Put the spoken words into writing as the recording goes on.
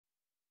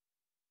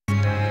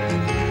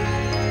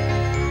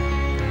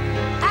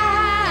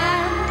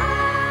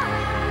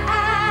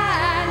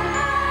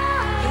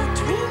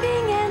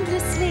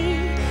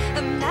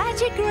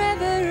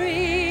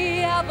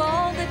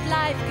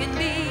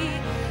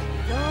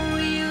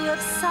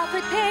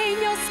with pain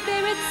your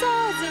spirit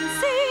soars and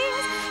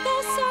sings,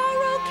 though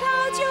sorrow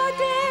clouds your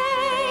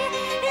day,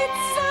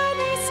 it's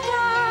sunny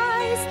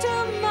skies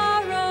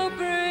tomorrow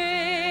brings.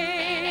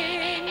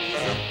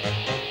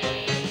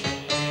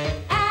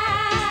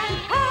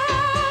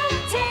 And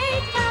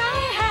take my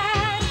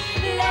hand,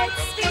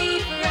 let's be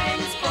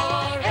friends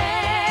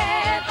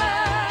forever.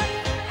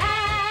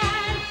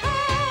 And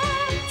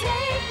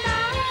take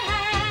my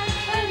hand,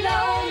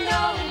 alone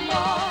no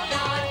more,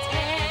 not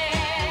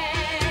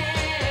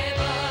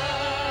ever.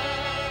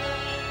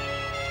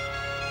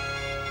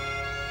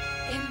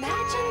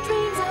 Imagine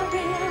dreams are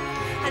real,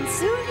 and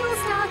soon you'll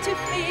start to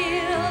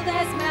feel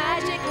there's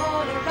magic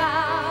all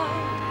around.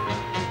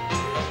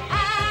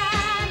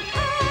 And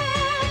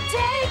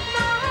take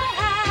my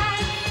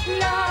hand,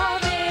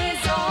 love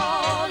is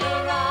all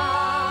around.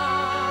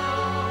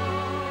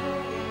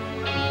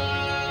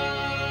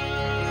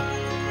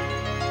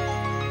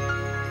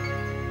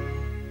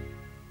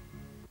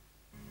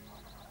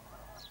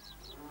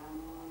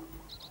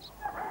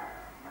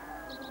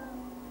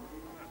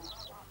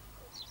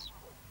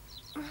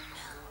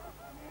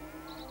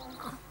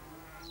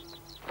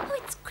 Oh,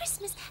 it's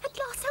Christmas at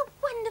last, how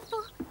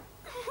wonderful.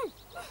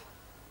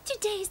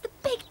 Today is the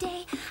big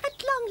day,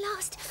 at long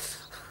last.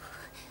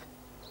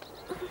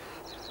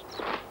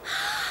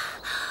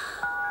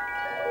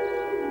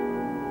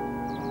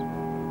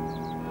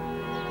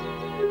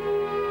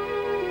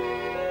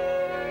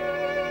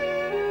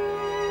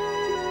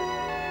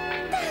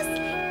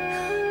 Dazzling,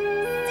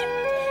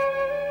 simply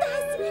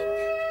dazzling.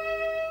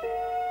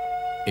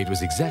 It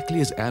was exactly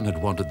as Anne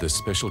had wanted this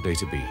special day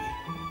to be.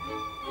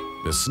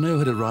 The snow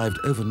had arrived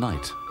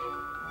overnight.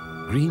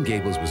 Green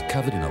Gables was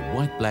covered in a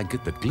white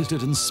blanket that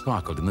glittered and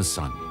sparkled in the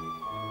sun.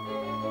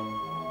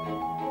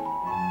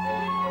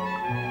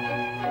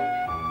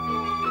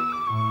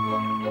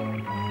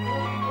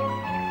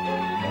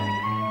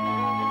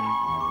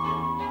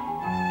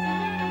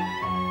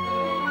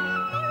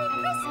 Merry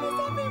Christmas,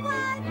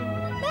 everyone!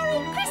 Merry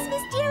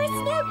Christmas, dearest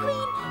Snow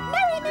Queen!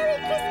 Merry, Merry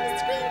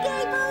Christmas, Green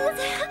Gables!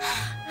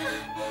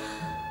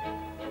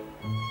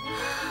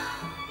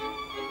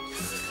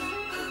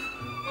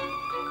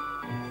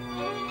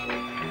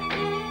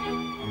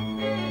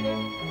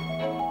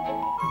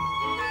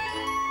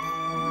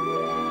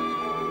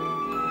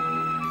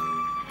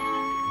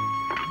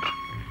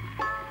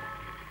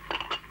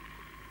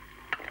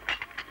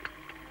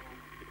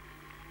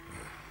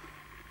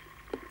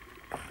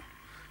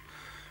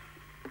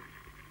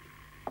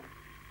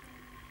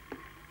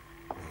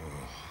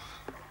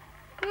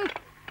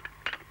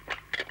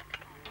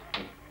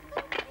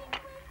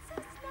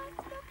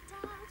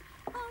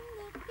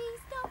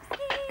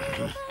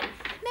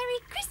 Merry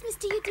Christmas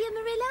to you, dear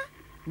Marilla.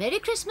 Merry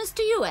Christmas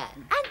to you,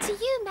 Anne. And to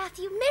you,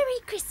 Matthew. Merry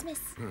Christmas.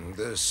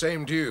 The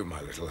same to you,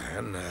 my little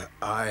Anne.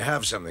 I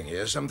have something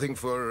here, something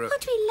for...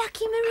 Aren't we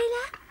lucky,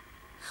 Marilla?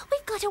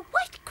 We've got a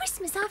white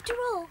Christmas after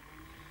all.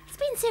 It's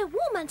been so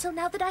warm until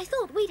now that I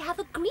thought we'd have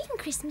a green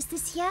Christmas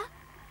this year.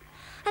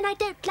 And I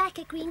don't like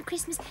a green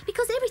Christmas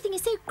because everything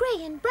is so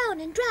grey and brown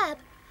and drab.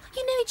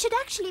 You know, it should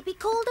actually be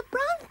called a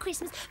brown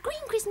Christmas.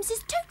 Green Christmas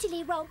is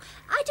totally wrong.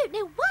 I don't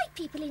know why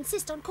people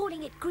insist on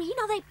calling it green.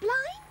 Are they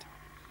blind?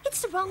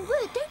 It's the wrong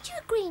word. Don't you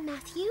agree,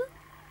 Matthew?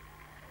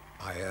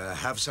 I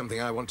have something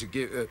I want to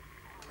give...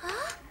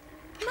 Huh?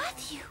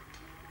 Matthew?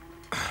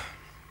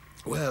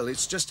 Well,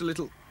 it's just a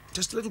little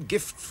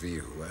gift for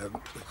you.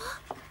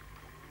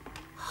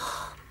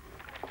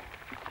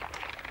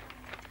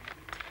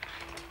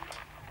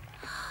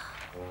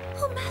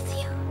 Oh,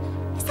 Matthew,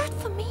 is that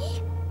for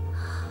me?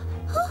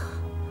 Oh.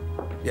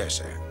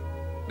 Yes, Anne.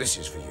 This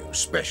is for you,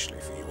 especially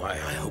for you. I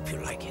hope you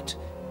like it.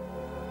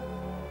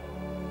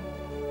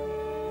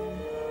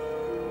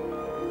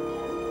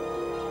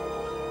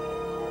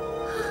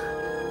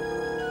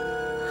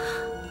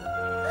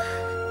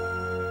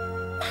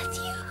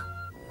 Matthew.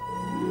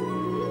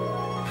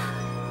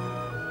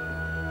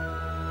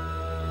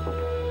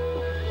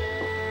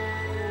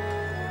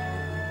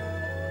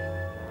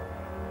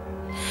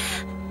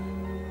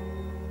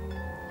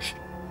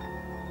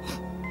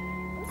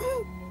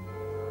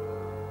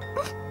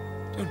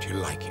 Don't you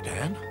like it,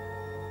 Anne?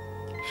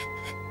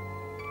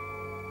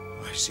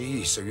 I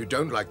see. So you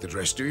don't like the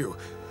dress, do you?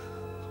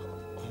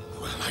 Oh,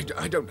 well,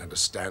 I don't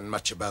understand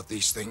much about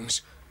these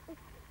things.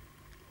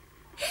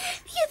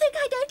 You think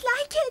I don't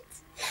like it?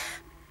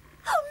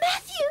 Oh,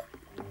 Matthew!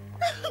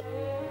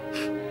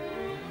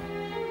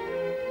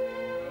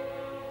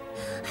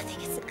 I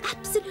think it's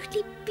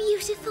absolutely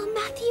beautiful,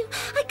 Matthew.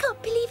 I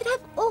can't believe it.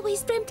 I've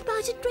always dreamt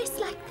about a dress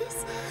like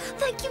this.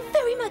 Thank you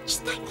very much.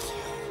 Thank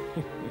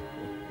you.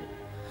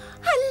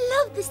 I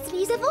love the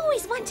sleeves. I've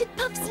always wanted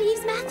puff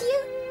sleeves, Matthew.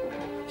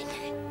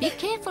 Be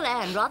careful,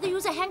 Anne. Rather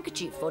use a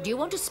handkerchief, or do you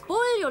want to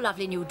spoil your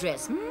lovely new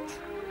dress,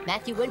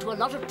 Matthew went to a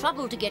lot of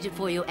trouble to get it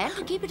for you and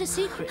to keep it a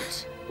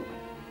secret.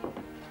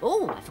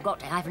 Oh, I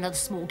forgot. I have another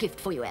small gift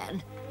for you,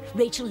 Anne.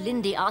 Rachel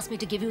Lindy asked me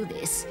to give you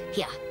this.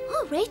 Here.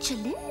 Oh, Rachel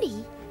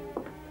Lindy.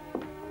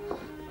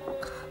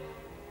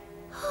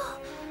 Oh,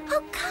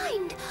 how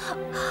kind.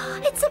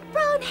 It's a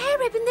brown hair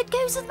ribbon that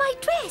goes with my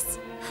dress.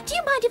 Do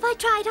you mind if I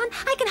try it on?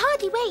 I can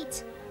hardly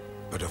wait.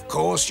 But of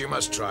course you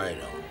must try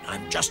it on.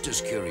 I'm just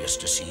as curious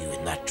to see you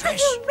in that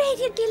dress. You're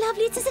radiantly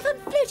lovely. It's as if I'm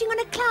floating on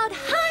a cloud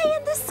high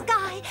in the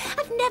sky.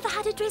 I've never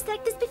had a dress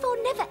like this before,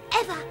 never,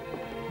 ever.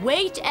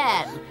 Wait,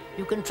 Anne.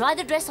 You can try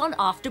the dress on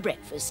after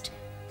breakfast.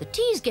 The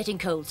tea's getting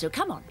cold, so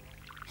come on.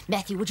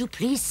 Matthew, would you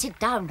please sit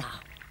down now?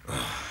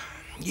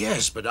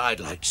 Yes, but I'd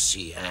like to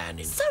see Anne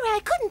in... Sorry,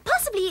 I couldn't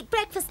possibly eat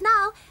breakfast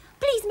now.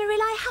 Please,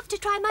 Marilla, I have to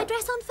try my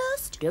dress on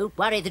first. Don't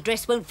worry, the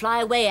dress won't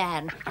fly away,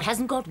 Anne. It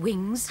hasn't got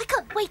wings. I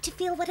can't wait to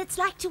feel what it's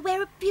like to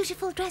wear a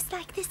beautiful dress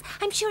like this.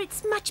 I'm sure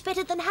it's much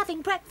better than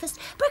having breakfast.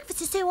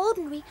 Breakfast is so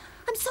ordinary.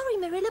 I'm sorry,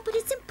 Marilla, but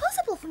it's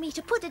impossible for me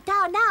to put it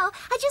down now.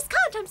 I just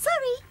can't, I'm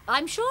sorry.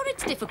 I'm sure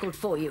it's difficult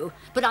for you,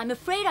 but I'm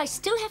afraid I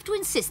still have to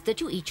insist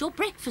that you eat your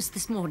breakfast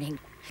this morning.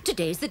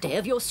 Today's the day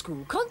of your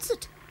school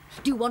concert.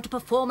 Do you want to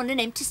perform on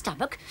an empty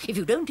stomach? If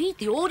you don't eat,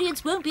 the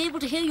audience won't be able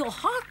to hear your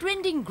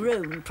heart-rending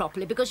groan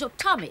properly because your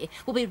tummy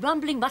will be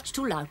rumbling much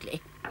too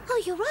loudly.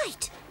 Oh, you're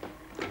right.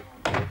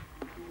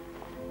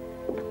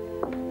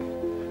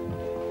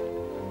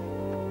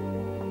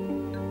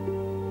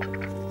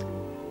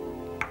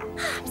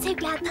 I'm so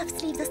glad puff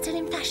sleeves are still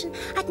in fashion.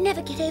 I'd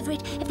never get over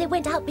it if they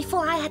went out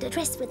before I had a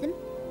dress with them.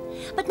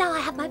 But now I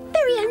have my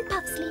very own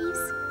puff sleeves.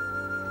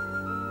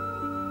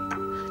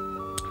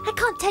 I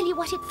can't tell you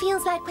what it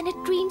feels like when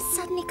a dream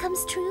suddenly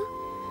comes true.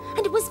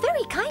 And it was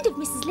very kind of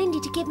Mrs. Lindy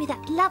to give me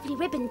that lovely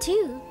ribbon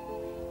too.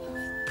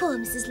 Poor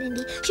Mrs.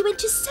 Lindy. She went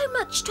to so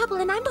much trouble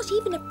and I'm not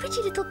even a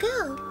pretty little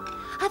girl.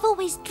 I've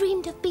always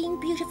dreamed of being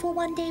beautiful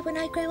one day when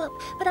I grow up,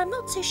 but I'm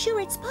not so sure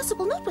it's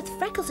possible, not with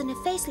freckles and a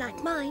face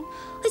like mine.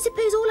 I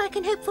suppose all I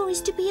can hope for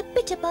is to be a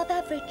bit above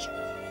average.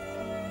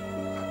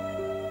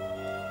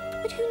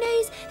 But who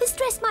knows, this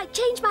dress might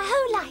change my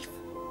whole life.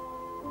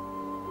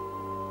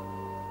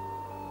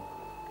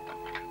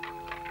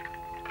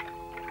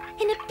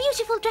 In a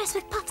beautiful dress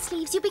with puff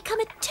sleeves, you become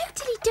a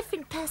totally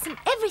different person.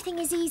 Everything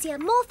is easier,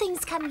 more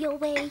things come your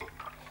way.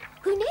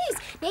 Who knows,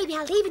 maybe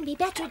I'll even be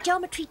better at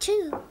geometry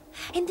too.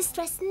 In this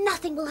dress,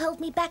 nothing will hold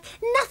me back,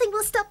 nothing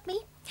will stop me.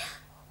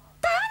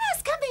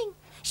 Diana's coming!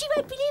 She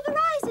won't believe her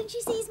eyes when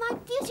she sees my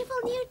beautiful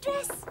new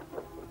dress.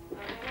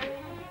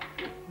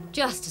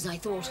 Just as I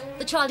thought.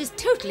 The child is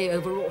totally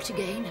overwrought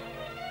again.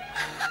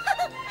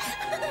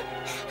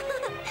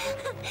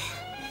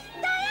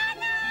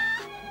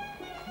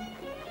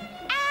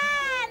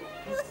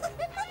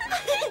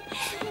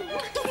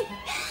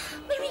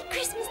 Merry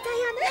Christmas,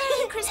 Diana.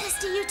 Merry Christmas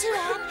to you too,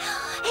 Anne.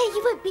 Hey,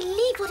 you won't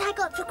believe what I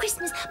got for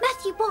Christmas.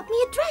 Matthew bought me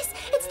a dress.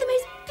 It's the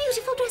most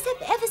beautiful dress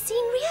I've ever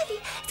seen, really.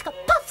 It's got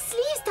puff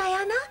sleeves,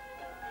 Diana.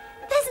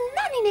 There's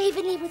none in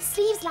Avonlea with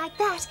sleeves like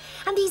that.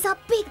 And these are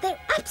big. They're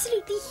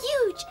absolutely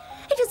huge.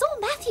 It is all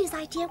Matthew's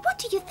idea. What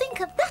do you think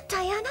of that,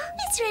 Diana?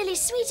 It's really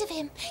sweet of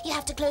him. You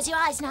have to close your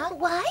eyes now.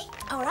 Why?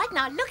 All right,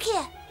 now look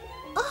here.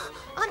 Oh,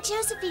 Aunt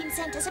Josephine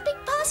sent us a big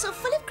parcel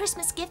full of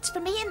Christmas gifts for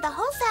me and the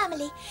whole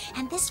family.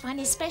 And this one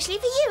is specially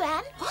for you,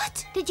 Anne.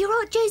 What? Did your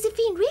Aunt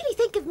Josephine really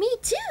think of me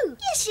too?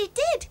 Yes, she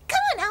did. Come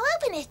on, now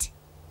open it.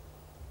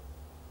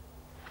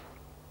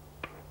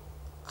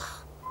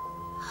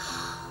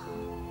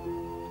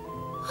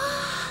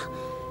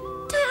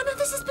 Diana,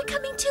 this is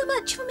becoming too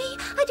much for me.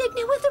 I don't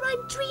know whether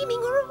I'm dreaming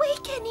or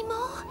awake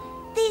anymore.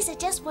 These are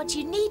just what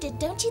you needed,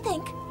 don't you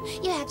think?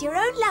 You have your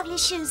own lovely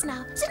shoes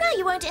now, so now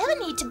you won't ever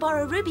need to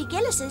borrow Ruby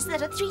Gillis's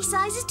that are 3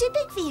 sizes too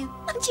big for you.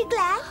 Aren't you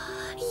glad?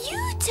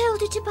 You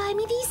told her to buy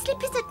me these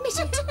slippers, admit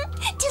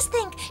it. Just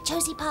think,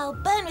 Josie Pye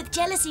will burn with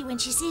jealousy when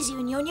she sees you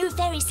in your new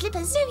fairy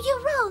slippers. No,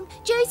 you're wrong.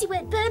 Josie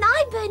won't burn,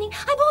 I'm burning.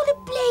 I'm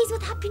all ablaze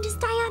with happiness,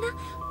 Diana.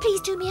 Please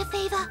do me a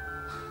favour.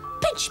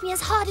 Pinch me as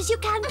hard as you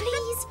can,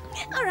 please.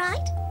 All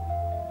right.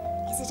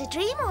 Is it a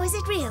dream or is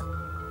it real?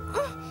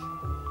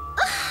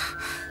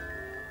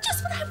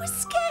 Just what I was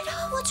scared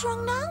of. What's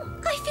wrong now?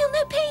 I feel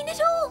no pain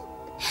at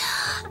all.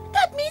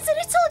 That means that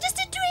it's all just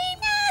a dream.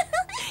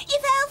 You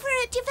fell for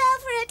it, you fell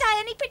for it. I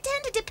only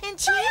pretended to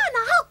pinch you.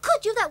 Diana, how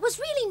could you? That was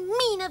really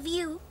mean of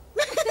you.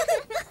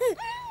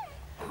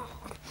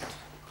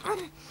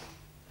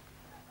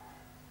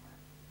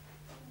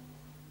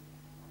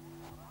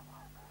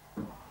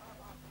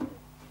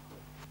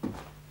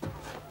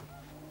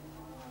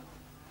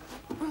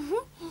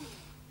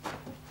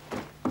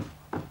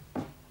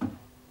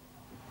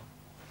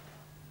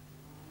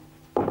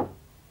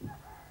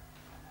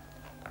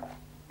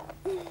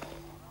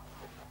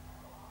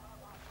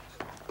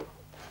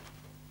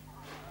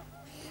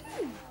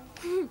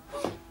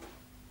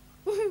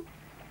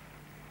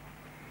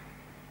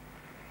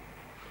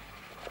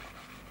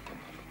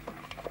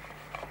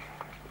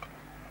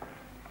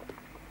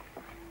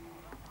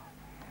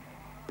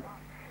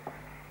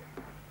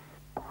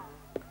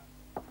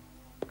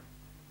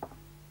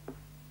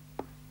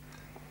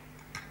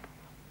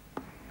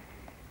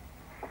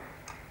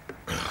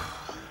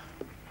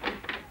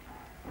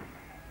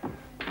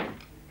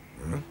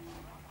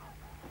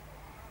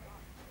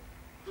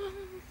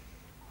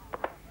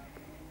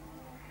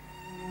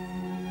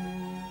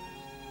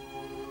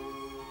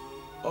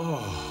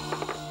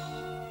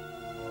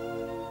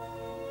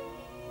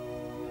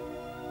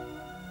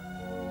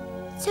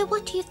 So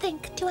what do you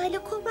think? Do I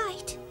look all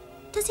right?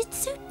 Does it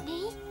suit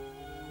me?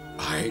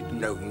 I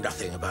know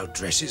nothing about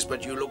dresses,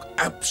 but you look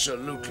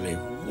absolutely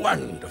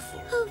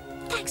wonderful. Oh,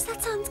 thanks.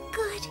 That sounds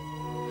good.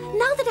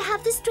 Now that I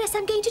have this dress,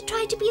 I'm going to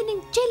try to be an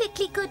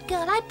angelically good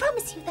girl. I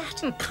promise you that.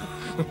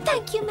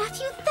 Thank you,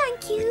 Matthew.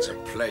 Thank you. It's a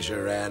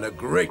pleasure, Anne, a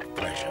great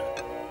pleasure.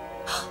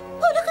 Oh,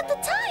 look at the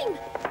time.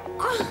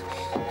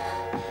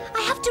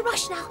 I have to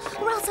rush now,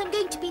 or else I'm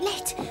going to be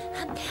late.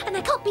 And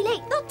I can't be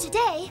late, not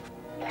today.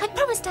 I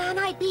promised Anne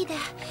I'd be there.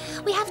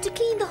 We have to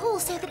clean the hall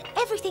so that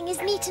everything is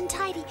neat and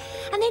tidy.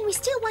 And then we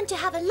still want to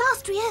have a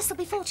last rehearsal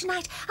before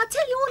tonight. I'll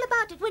tell you all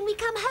about it when we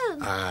come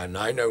home. Anne,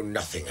 I know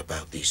nothing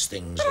about these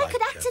things. But I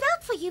could act it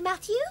out for you,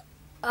 Matthew.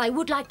 I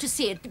would like to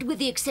see it, but with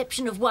the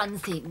exception of one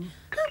thing.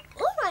 Oh,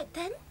 all right,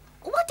 then.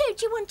 What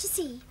don't you want to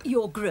see?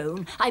 Your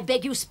groan. I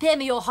beg you, spare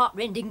me your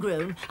heart-rending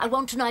groan. I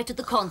want tonight at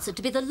the concert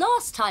to be the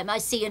last time I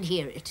see and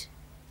hear it.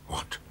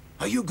 What?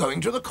 Are you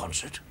going to the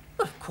concert?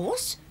 Of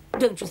course.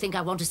 Don't you think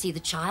I want to see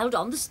the child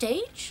on the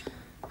stage?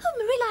 Oh,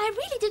 Marilla, I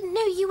really didn't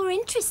know you were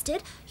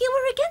interested. You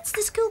were against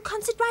the school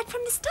concert right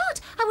from the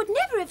start. I would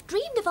never have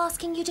dreamed of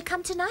asking you to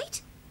come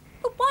tonight.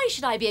 But why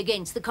should I be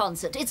against the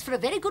concert? It's for a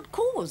very good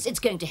cause. It's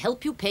going to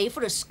help you pay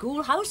for a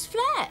schoolhouse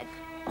flag.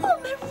 Oh,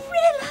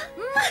 Marilla!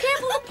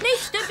 Careful the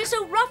plates. Don't be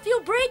so rough,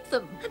 you'll break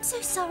them. I'm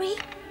so sorry.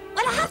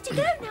 Well, I have to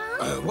go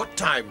now. What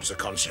time's the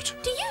concert?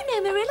 Do you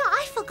know, Marilla?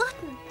 I've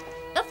forgotten.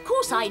 Of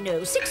course I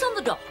know. 6 on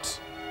the dot.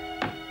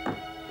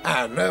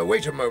 Anne,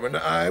 wait a moment.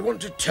 I want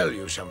to tell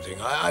you something.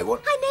 I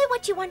want... I know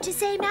what you want to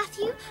say,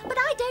 Matthew, but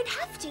I don't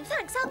have to.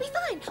 Thanks, I'll be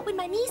fine. When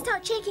my knees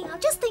start shaking, I'll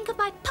just think of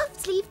my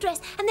puff-sleeve dress,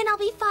 and then I'll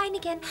be fine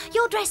again.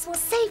 Your dress will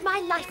save my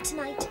life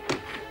tonight.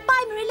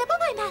 Bye, Marilla.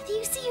 Bye-bye,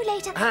 Matthew. See you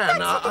later.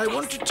 Anne, I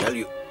want to tell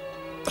you...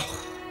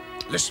 Oh,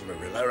 listen,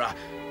 Marilla,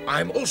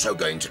 I'm also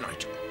going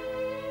tonight.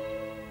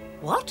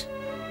 What?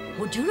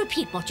 Would you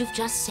repeat what you've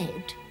just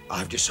said?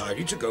 I've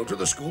decided to go to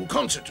the school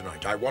concert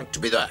tonight. I want to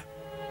be there.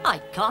 I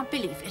can't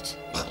believe it.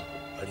 Well,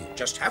 you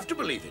just have to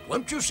believe it,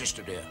 won't you,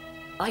 sister dear?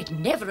 I'd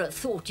never have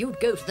thought you'd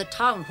go to the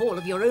town hall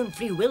of your own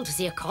free will to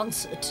see a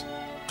concert.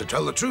 To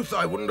tell the truth,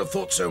 I wouldn't have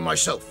thought so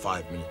myself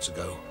 5 minutes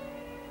ago.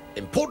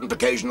 Important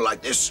occasion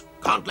like this,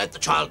 can't let the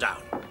child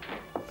down.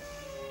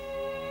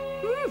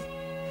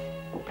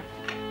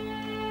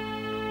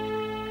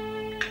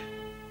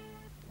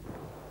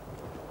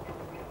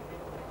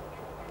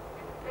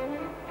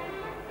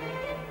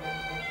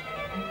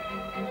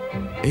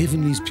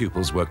 Avonlea's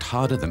pupils worked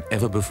harder than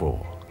ever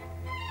before.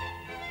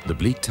 The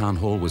bleak town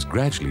hall was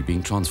gradually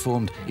being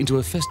transformed into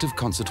a festive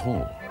concert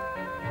hall.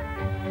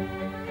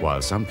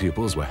 While some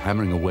pupils were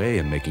hammering away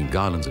and making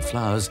garlands of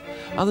flowers,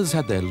 others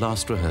had their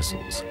last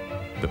rehearsals.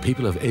 The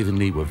people of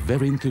Avonlea were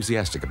very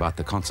enthusiastic about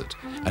the concert,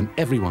 and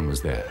everyone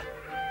was there.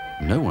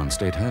 No one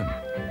stayed home.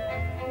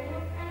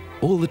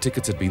 All the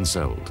tickets had been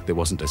sold. There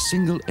wasn't a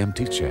single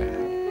empty chair.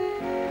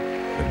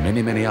 The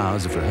many, many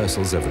hours of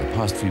rehearsals over the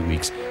past few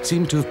weeks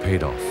seemed to have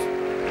paid off.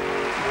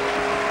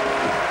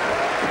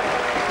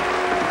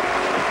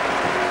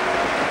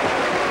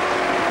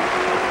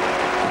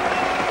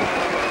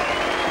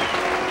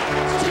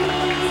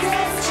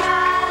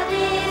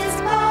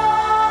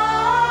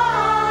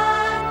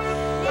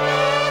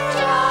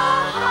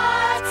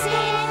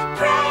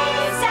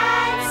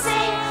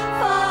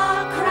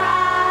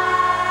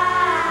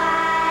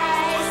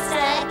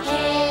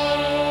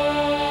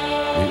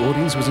 The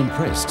audience was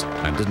impressed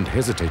and didn't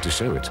hesitate to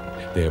show it.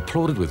 They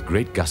applauded with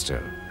great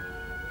gusto.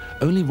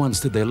 Only once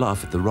did they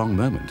laugh at the wrong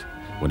moment,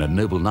 when a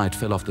noble knight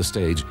fell off the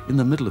stage in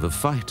the middle of a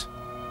fight.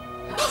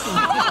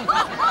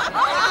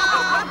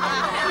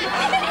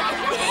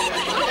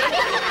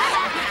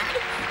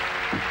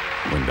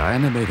 When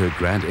Diana made her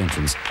grand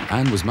entrance,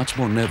 Anne was much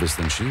more nervous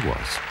than she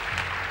was.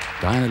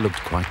 Diana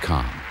looked quite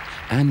calm.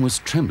 Anne was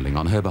trembling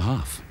on her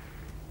behalf.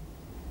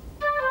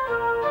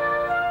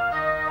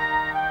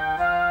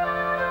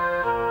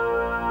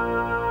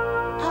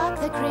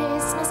 The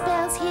Christmas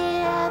bells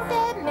hear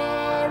their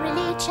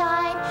merrily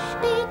chime.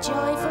 Be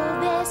joyful,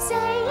 they're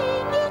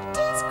saying it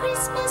is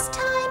Christmas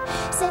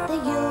time. Set the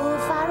Yule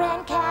fire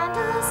and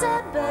candles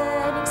are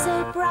burning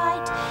so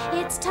bright.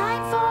 It's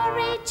time for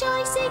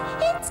rejoicing,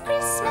 it's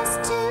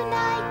Christmas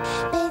tonight.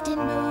 Bathed in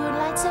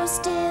moonlight so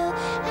still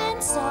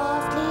and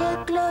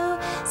softly aglow,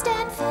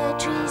 stand fir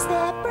trees,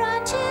 their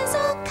branches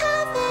all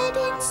covered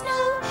in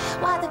snow.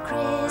 While the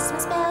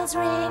Christmas bells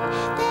ring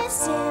their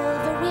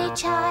silvery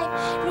chime,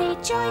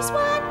 rejoice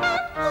one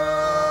and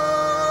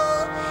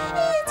all,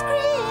 it's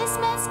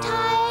Christmas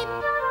time.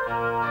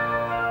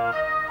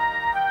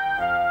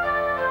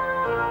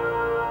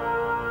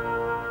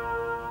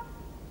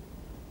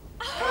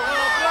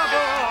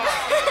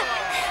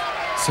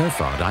 So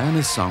far,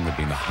 Diana's song had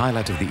been the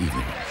highlight of the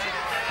evening.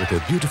 With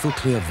her beautiful,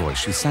 clear voice,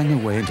 she sang her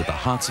way into the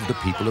hearts of the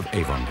people of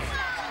Avonlea.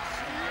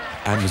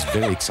 Anne was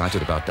very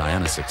excited about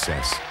Diana's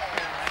success.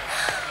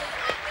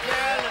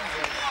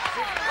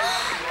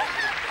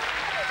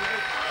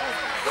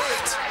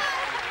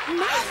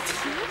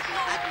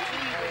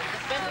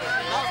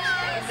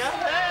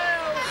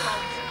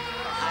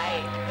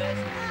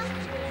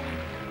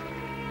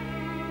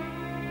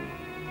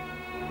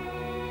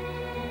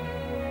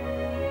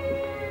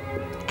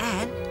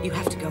 You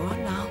have to go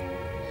on now.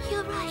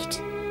 You're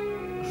right.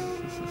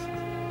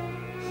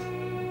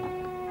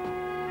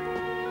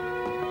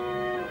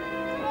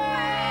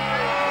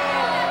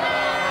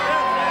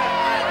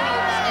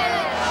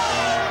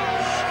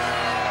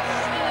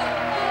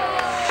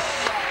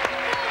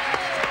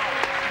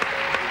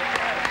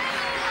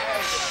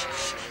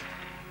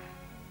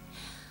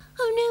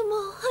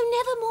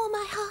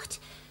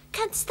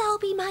 Canst thou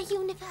be my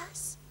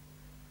universe?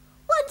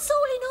 Once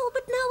all in all,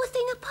 but now a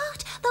thing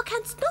apart, thou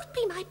canst not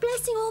be my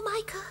blessing or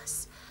my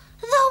curse.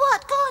 Thou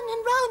art gone,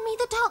 and round me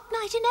the dark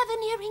night in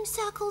ever-nearing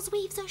circles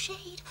weaves a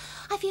shade.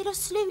 I feel a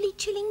slowly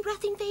chilling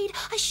breath invade,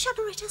 I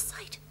shudder at her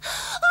sight.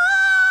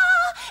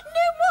 Ah!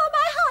 No more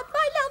my heart,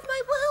 my love,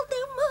 my world,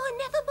 no more,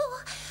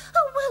 nevermore.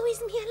 Oh, woe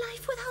is me a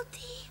life without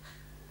thee.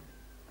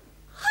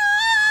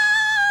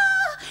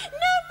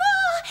 No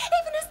more,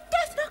 even as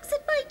death knocks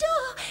at my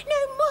door. No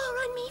more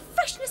on me,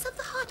 freshness of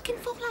the heart can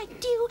fall like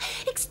dew.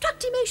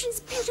 Extract emotions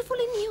beautiful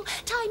and new.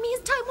 Time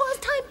is, time was,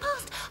 time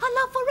past. Our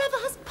love forever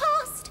has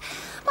passed.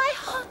 My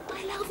heart,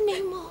 my love,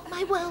 no more.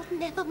 My world,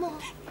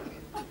 nevermore.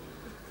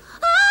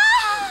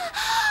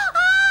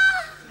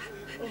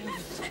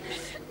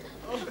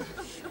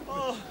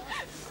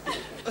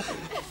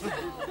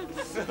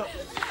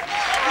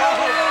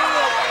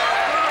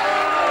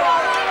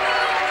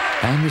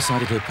 Anne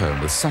recited her poem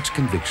with such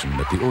conviction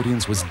that the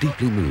audience was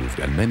deeply moved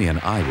and many an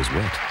eye was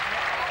wet.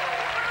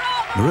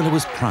 Marilla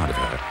was proud of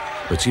her,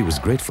 but she was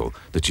grateful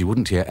that she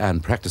wouldn't hear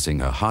Anne practicing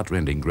her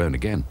heart-rending groan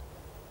again.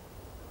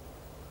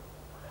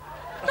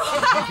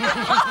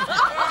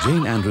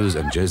 Jane Andrews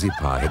and Josie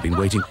Pye had been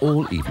waiting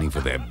all evening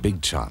for their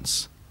big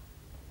chance.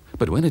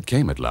 But when it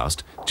came at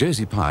last,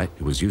 Josie Pye,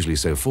 who was usually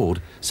so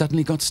forward,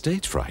 suddenly got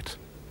stage fright.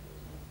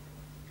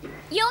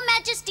 Your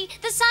Majesty,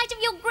 the sight of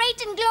your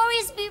great and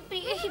glorious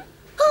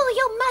Oh,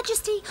 your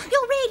Majesty,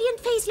 your radiant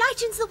face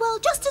lightens the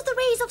world just as the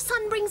rays of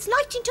sun brings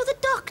light into the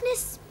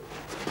darkness.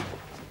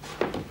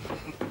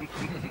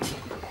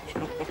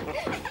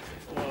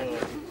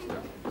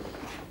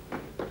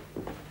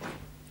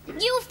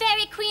 You,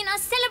 Fairy Queen, are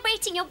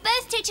celebrating your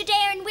birthday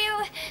today, and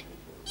we're...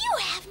 You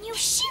have new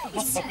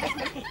shoes.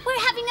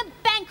 We're having a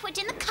banquet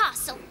in the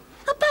castle.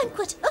 A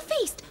banquet, a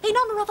feast, in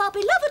honor of our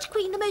beloved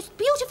queen, the most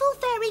beautiful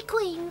fairy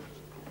queen.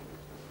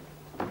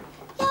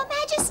 Your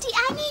Majesty,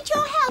 I need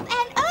your help,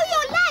 and oh,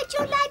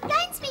 your light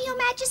blinds me, Your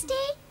Majesty.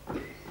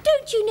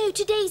 Don't you know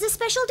today's a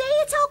special day?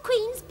 It's our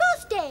queen's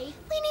birthday.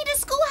 We need a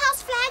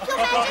schoolhouse flag, Your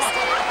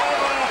Majesty.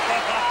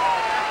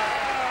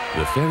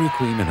 The fairy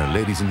queen and her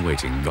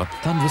ladies-in-waiting got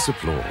thunderous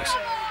applause.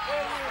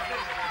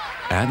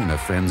 Anne and her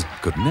friends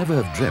could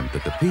never have dreamt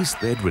that the piece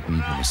they'd written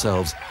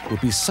themselves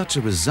would be such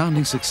a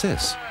resounding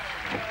success.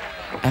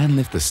 Anne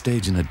left the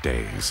stage in a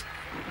daze.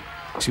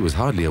 She was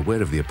hardly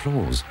aware of the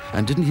applause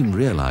and didn't even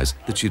realize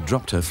that she'd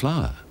dropped her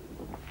flower.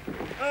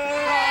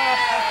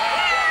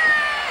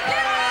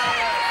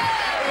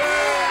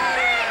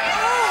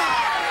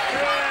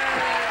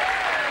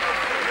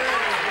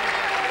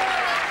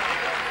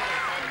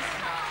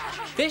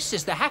 This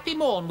is the happy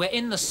morn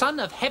wherein the Son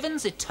of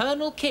Heaven's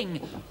eternal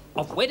King,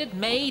 of wedded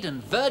maid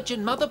and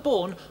virgin mother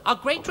born, our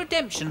great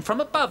redemption from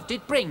above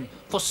did bring.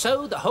 For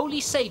so the holy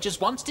sages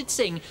once did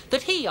sing,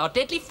 that he our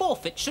deadly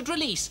forfeit should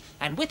release,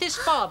 and with his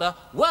Father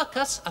work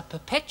us a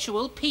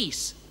perpetual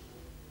peace.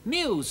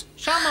 Muse,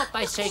 shall not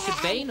thy sacred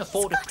vein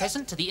afford a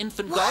present to the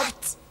infant God?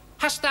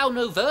 Hast thou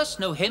no verse,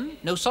 no hymn,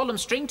 no solemn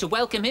string to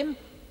welcome him?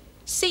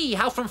 See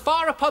how from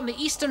far upon the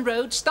eastern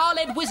road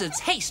star-led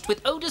wizards haste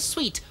with odours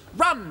sweet.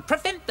 Run,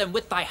 prevent them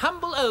with thy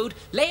humble ode,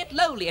 lay it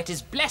lowly at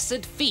his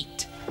blessed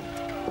feet.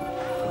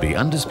 The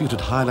undisputed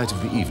highlight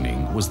of the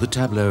evening was the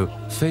tableau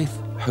Faith,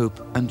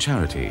 Hope and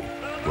Charity,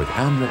 with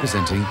Anne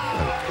representing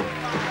Hope.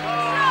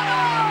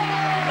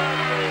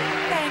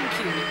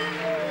 Thank you.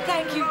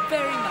 Thank you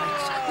very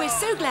much. We're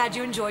so glad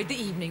you enjoyed the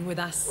evening with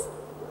us.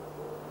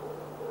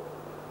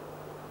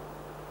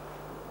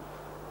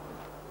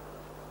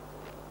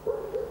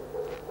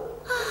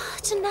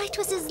 Tonight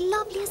was as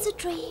lovely as a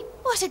dream.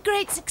 What a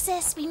great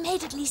success. We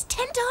made at least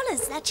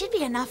 $10. That should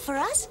be enough for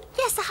us.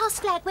 Yes, the house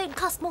flag won't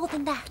cost more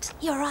than that.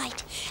 You're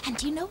right. And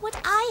do you know what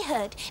I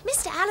heard?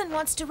 Mr. Allen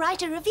wants to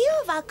write a review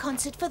of our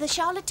concert for the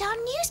Charlottetown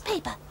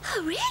newspaper.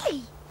 Oh,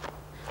 really?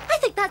 I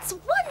think that's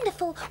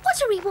wonderful.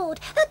 What a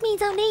reward. That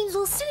means our names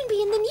will soon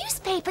be in the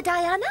newspaper,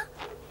 Diana.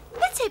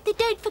 Let's hope they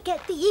don't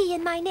forget the E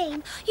in my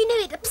name. You know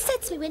it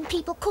upsets me when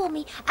people call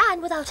me Anne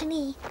without an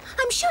E.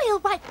 I'm sure he'll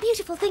write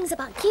beautiful things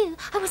about you.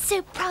 I was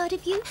so proud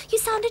of you. You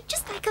sounded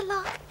just like a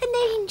lark, an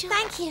angel.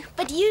 Thank you.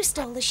 But you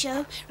stole the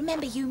show.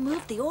 Remember, you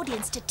moved the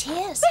audience to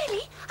tears.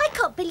 Really? I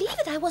can't believe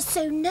it. I was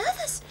so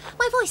nervous.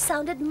 My voice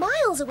sounded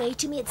miles away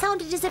to me. It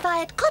sounded as if I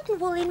had cotton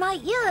wool in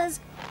my ears.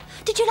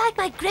 Did you like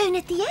my groan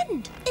at the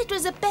end? It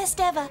was the best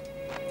ever.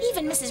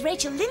 Even Mrs.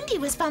 Rachel Lindy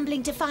was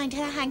fumbling to find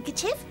her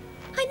handkerchief.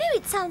 I know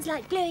it sounds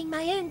like blowing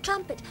my own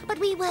trumpet, but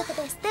we were the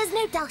best. There's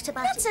no doubt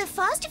about it. Not so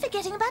fast, you're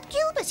forgetting about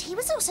Gilbert. He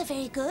was also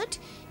very good.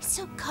 He's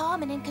so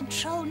calm and in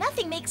control.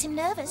 Nothing makes him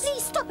nervous.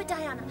 Please stop it,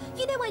 Diana.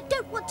 You know I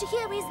don't want to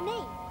hear his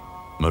name.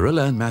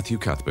 Marilla and Matthew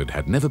Cuthbert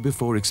had never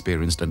before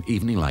experienced an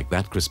evening like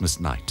that Christmas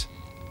night.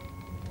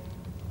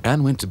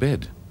 Anne went to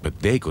bed, but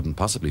they couldn't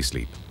possibly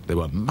sleep. They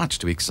were much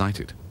too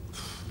excited.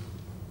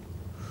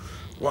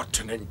 What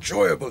an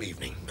enjoyable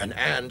evening. And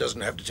Anne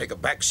doesn't have to take a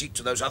back seat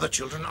to those other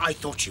children. I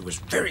thought she was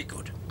very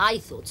good. I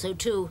thought so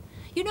too.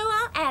 You know,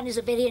 our Anne is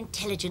a very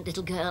intelligent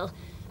little girl.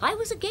 I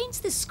was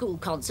against this school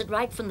concert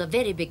right from the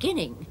very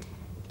beginning.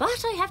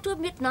 But I have to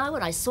admit now,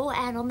 when I saw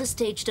Anne on the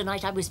stage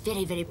tonight, I was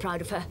very, very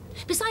proud of her.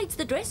 Besides,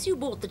 the dress you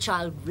bought the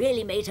child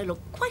really made her look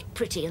quite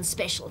pretty and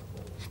special.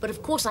 But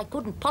of course I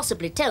couldn't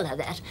possibly tell her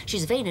that.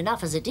 She's vain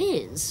enough as it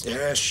is.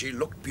 Yes, she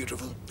looked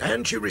beautiful.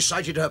 And she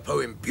recited her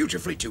poem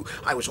beautifully too.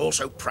 I was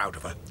also proud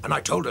of her. And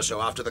I told her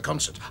so after the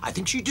concert. I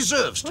think she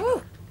deserves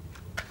to.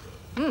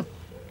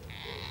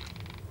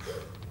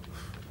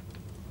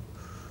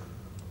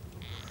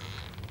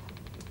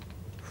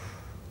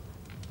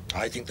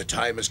 I think the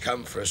time has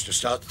come for us to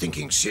start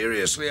thinking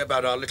seriously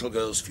about our little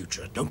girl's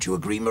future. Don't you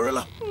agree,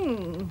 Marilla?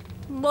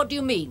 What do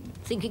you mean,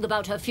 thinking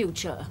about her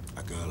future?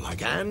 A girl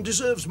like Anne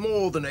deserves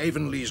more than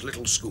Avonlea's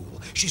little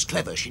school. She's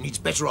clever. She needs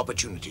better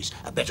opportunities,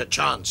 a better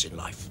chance in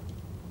life.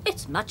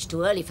 It's much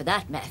too early for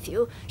that,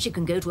 Matthew. She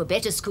can go to a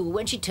better school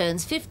when she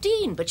turns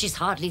 15, but she's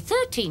hardly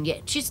 13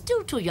 yet. She's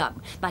still too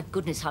young. My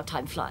goodness, how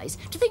time flies.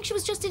 To think she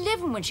was just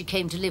 11 when she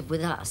came to live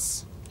with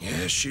us.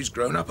 Yes, she's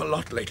grown up a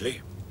lot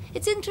lately.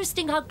 It's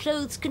interesting how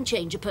clothes can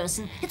change a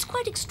person. It's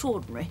quite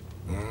extraordinary.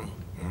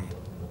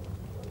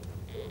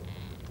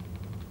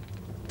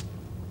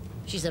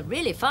 She's a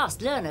really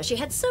fast learner. She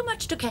had so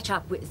much to catch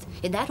up with.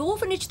 In that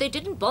orphanage, they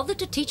didn't bother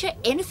to teach her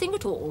anything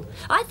at all.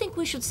 I think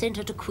we should send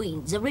her to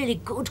Queen's, a really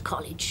good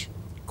college.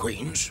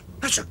 Queen's?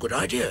 That's a good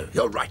idea.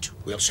 You're right.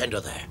 We'll send her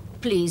there.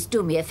 Please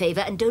do me a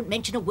favor and don't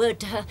mention a word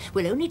to her.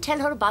 We'll only tell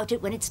her about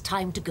it when it's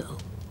time to go.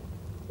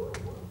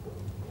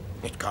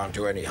 It can't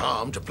do any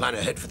harm to plan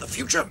ahead for the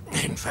future.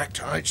 In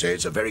fact, I'd say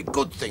it's a very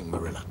good thing,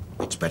 Marilla.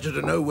 It's better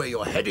to know where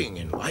you're heading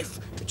in life.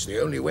 It's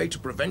the only way to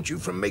prevent you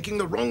from making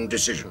the wrong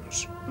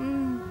decisions.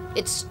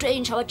 It's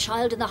strange how a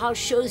child in the house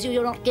shows you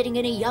you're not getting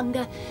any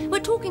younger. We're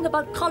talking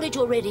about college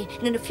already,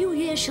 and in a few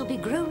years she'll be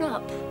grown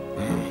up.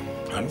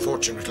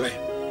 Unfortunately.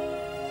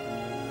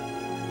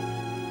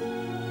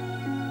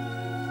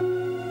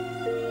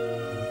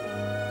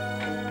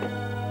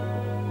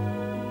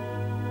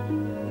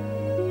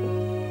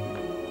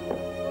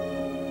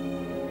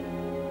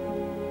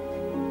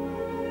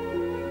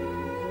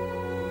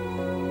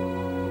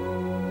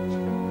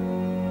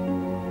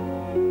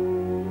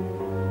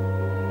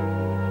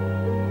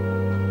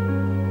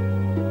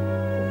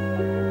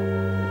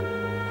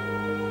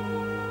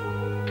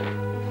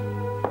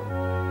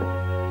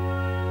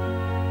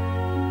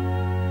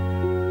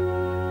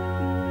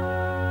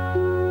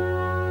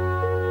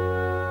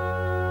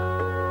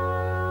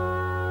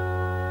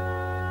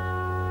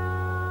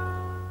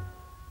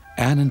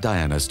 Anne and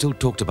Diana still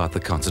talked about the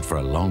concert for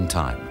a long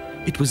time.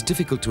 It was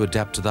difficult to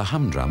adapt to the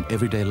humdrum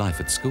everyday life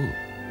at school.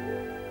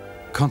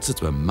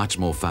 Concerts were much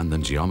more fun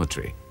than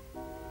geometry.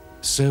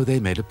 So they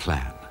made a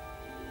plan.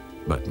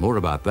 But more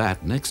about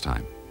that next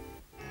time.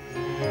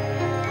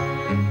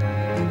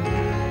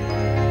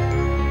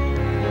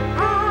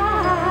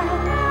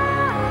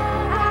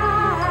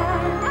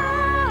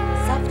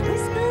 Soft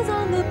whispers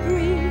on the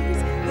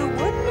breeze, the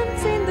wood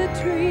nymphs in the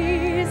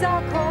trees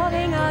are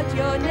calling out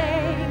your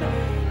name.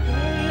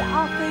 They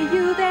offer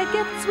you their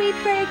gift, sweet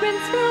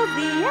fragrance fills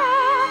the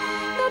air.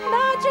 The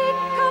magic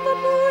of a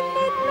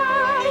moonlit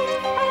night,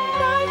 a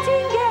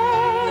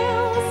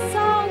nightingale's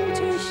song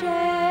to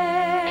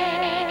share.